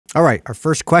All right. Our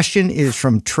first question is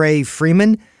from Trey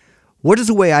Freeman. What is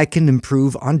a way I can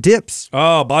improve on dips?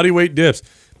 Oh, body weight dips.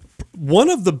 One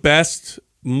of the best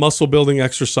muscle building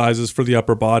exercises for the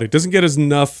upper body. It doesn't get as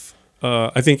enough,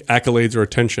 I think, accolades or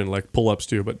attention like pull-ups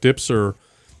do, but dips are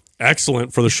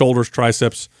excellent for the shoulders,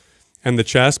 triceps, and the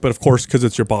chest. But of course, because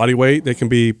it's your body weight, they can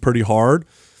be pretty hard.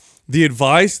 The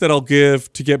advice that I'll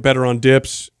give to get better on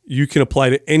dips, you can apply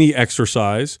to any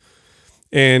exercise.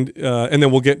 And then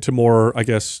we'll get to more, I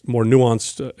guess, more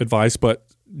nuanced advice. But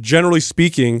generally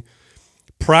speaking,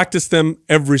 practice them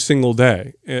every single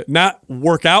day. Not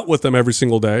work out with them every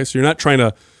single day. So you're not trying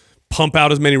to pump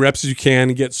out as many reps as you can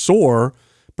and get sore,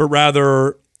 but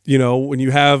rather, you know, when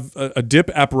you have a dip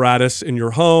apparatus in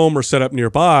your home or set up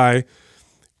nearby,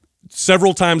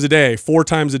 several times a day, 4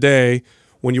 times a day,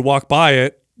 when you walk by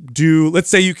it, let's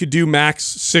say you could do max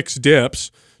 6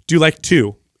 dips, do like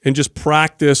 2 and just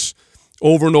practice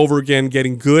over and over again,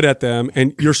 getting good at them.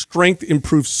 And your strength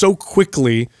improves so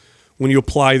quickly when you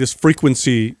apply this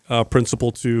frequency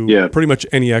principle to pretty much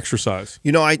any exercise.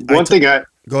 You know, go ahead,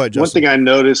 Justin. One thing I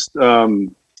noticed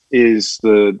is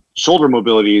the shoulder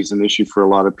mobility is an issue for a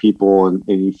lot of people, and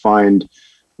you find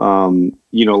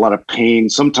you know, a lot of pain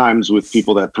sometimes with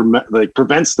people that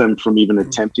prevents them from even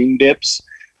attempting dips.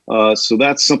 So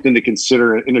that's something to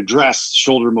consider and address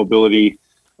shoulder mobility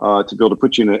to be able to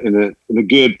put you in a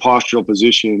good postural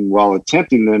position while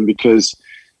attempting them, because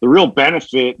the real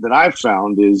benefit that I've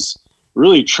found is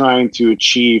really trying to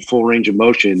achieve full range of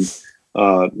motion,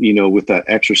 you know, with that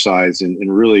exercise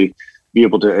and really be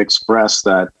able to express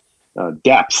that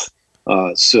depth.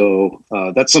 So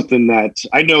that's something that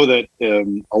I know that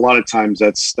a lot of times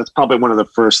that's probably one of the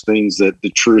first things that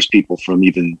deters people from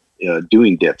even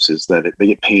doing dips, is that they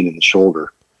get pain in the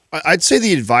shoulder. I'd say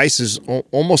the advice is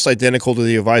almost identical to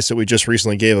the advice that we just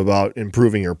recently gave about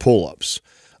improving your pull-ups.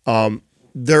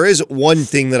 There is one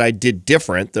thing that I did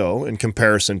different, though, in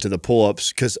comparison to the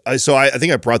pull-ups, because I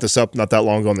think I brought this up not that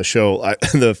long ago on the show.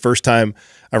 The first time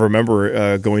I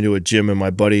remember going to a gym and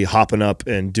my buddy hopping up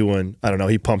and doing, I don't know,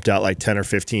 he pumped out like 10 or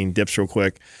 15 dips real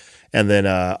quick, and then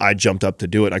I jumped up to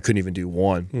do it. I couldn't even do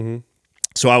one.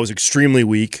 So I was extremely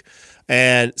weak.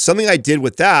 And something I did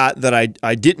with that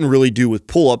I didn't really do with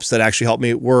pull-ups that actually helped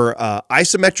me were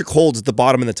isometric holds at the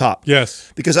bottom and the top.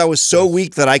 Yes. Because I was so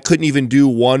weak that I couldn't even do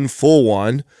one full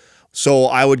one. So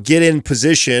I would get in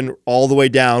position all the way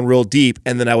down real deep,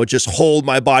 and then I would just hold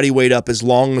my body weight up as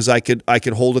long as I could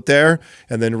hold it there,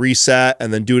 and then reset,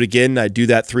 and then do it again. I'd do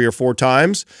that 3 or 4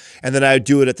 times, and then I'd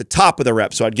do it at the top of the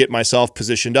rep. So I'd get myself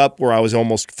positioned up where I was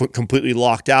almost completely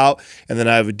locked out, and then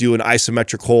I would do an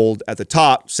isometric hold at the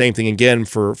top. Same thing again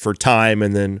for time,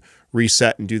 and then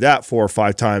reset and do that 4 or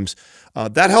 5 times.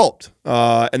 That helped.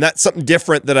 And that's something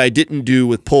different that I didn't do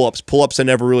with pull-ups. Pull-ups, I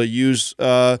never really use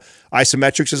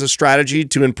isometrics as a strategy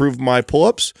to improve my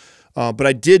pull-ups. But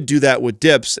I did do that with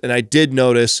dips, and I did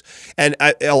notice, and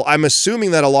I'm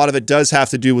assuming that a lot of it does have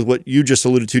to do with what you just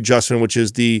alluded to, Justin, which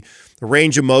is the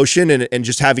range of motion and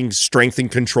just having strength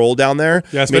and control down there.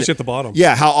 Yeah, especially at the bottom.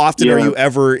 Yeah, how often are you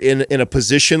ever in a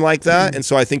position like that? And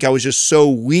so I think I was just so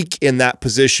weak in that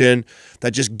position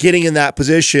that just getting in that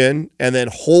position and then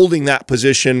holding that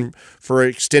position for an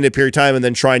extended period of time and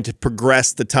then trying to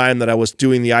progress the time that I was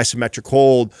doing the isometric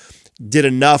hold did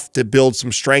enough to build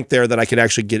some strength there that I could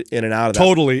actually get in and out of that.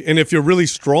 Totally. And if you're really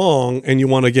strong and you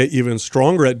want to get even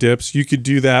stronger at dips, you could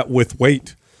do that with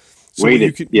weight. So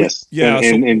weighted, yes. Yeah,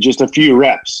 and just a few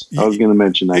reps. I was going to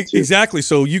mention that too. Exactly.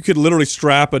 So you could literally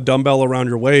strap a dumbbell around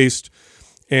your waist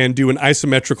and do an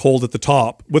isometric hold at the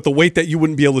top with a weight that you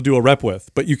wouldn't be able to do a rep with,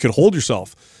 but you could hold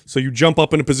yourself. So you jump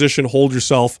up in a position, hold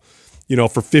yourself, you know,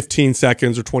 for 15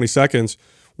 seconds or 20 seconds.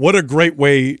 What a great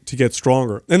way to get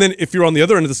stronger. And then if you're on the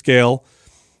other end of the scale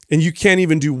and you can't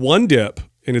even do one dip,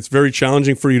 and it's very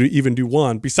challenging for you to even do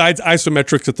one, besides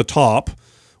isometrics at the top,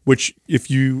 which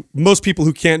most people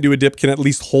who can't do a dip can at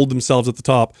least hold themselves at the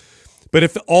top. But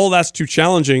if all that's too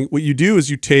challenging, what you do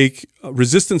is you take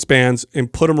resistance bands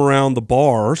and put them around the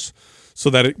bars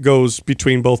so that it goes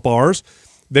between both bars.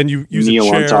 Then you use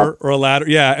a chair or a ladder.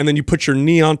 Yeah, and then you put your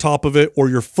knee on top of it or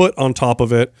your foot on top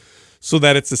of it so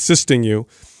that it's assisting you.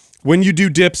 When you do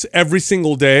dips every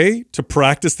single day to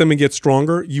practice them and get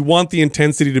stronger, you want the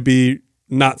intensity to be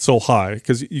not so high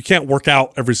because you can't work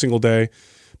out every single day,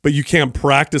 but you can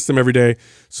practice them every day.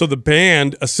 So the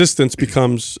band assistance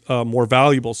becomes more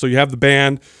valuable. So you have the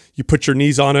band, you put your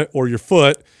knees on it or your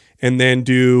foot, and then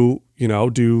do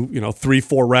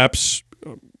 3-4 reps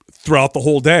throughout the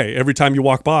whole day. Every time you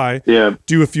walk by,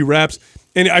 do a few reps.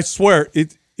 And I swear,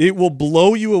 it will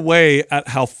blow you away at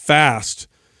how fast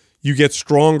you get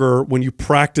stronger when you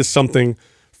practice something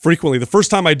frequently. The first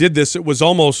time I did this, it was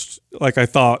almost like I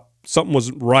thought something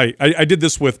wasn't right. I did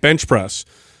this with bench press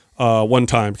one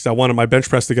time because I wanted my bench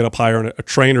press to get up higher, and a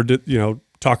trainer did,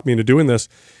 talked me into doing this.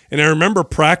 And I remember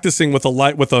practicing with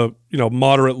a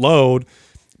moderate load.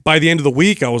 By the end of the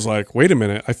week, I was like, wait a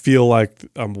minute, I feel like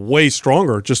I'm way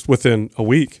stronger just within a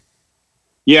week.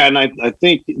 Yeah, and I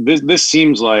think this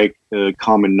seems like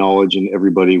common knowledge and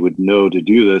everybody would know to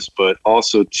do this, but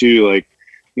also too, like,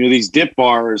 these dip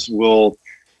bars will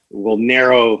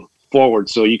narrow forward,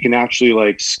 so you can actually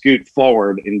like scoot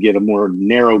forward and get a more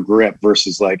narrow grip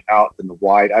versus like out in the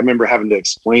wide. I remember having to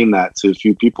explain that to a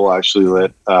few people actually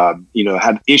that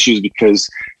had issues because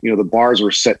the bars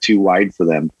were set too wide for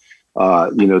them.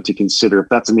 To consider if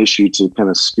that's an issue, to kind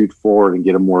of scoot forward and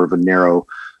get a more of a narrow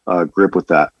grip with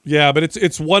that. Yeah, but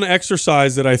it's one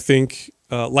exercise that I think,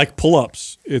 like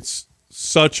pull-ups, it's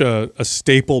such a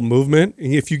staple movement.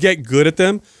 And if you get good at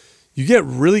them, you get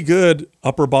really good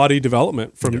upper body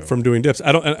development from doing dips.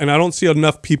 I don't see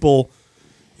enough people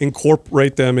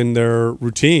incorporate them in their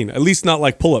routine. At least not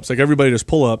like pull-ups. Like everybody does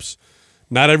pull-ups.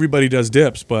 Not everybody does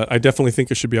dips, but I definitely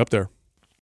think it should be up there.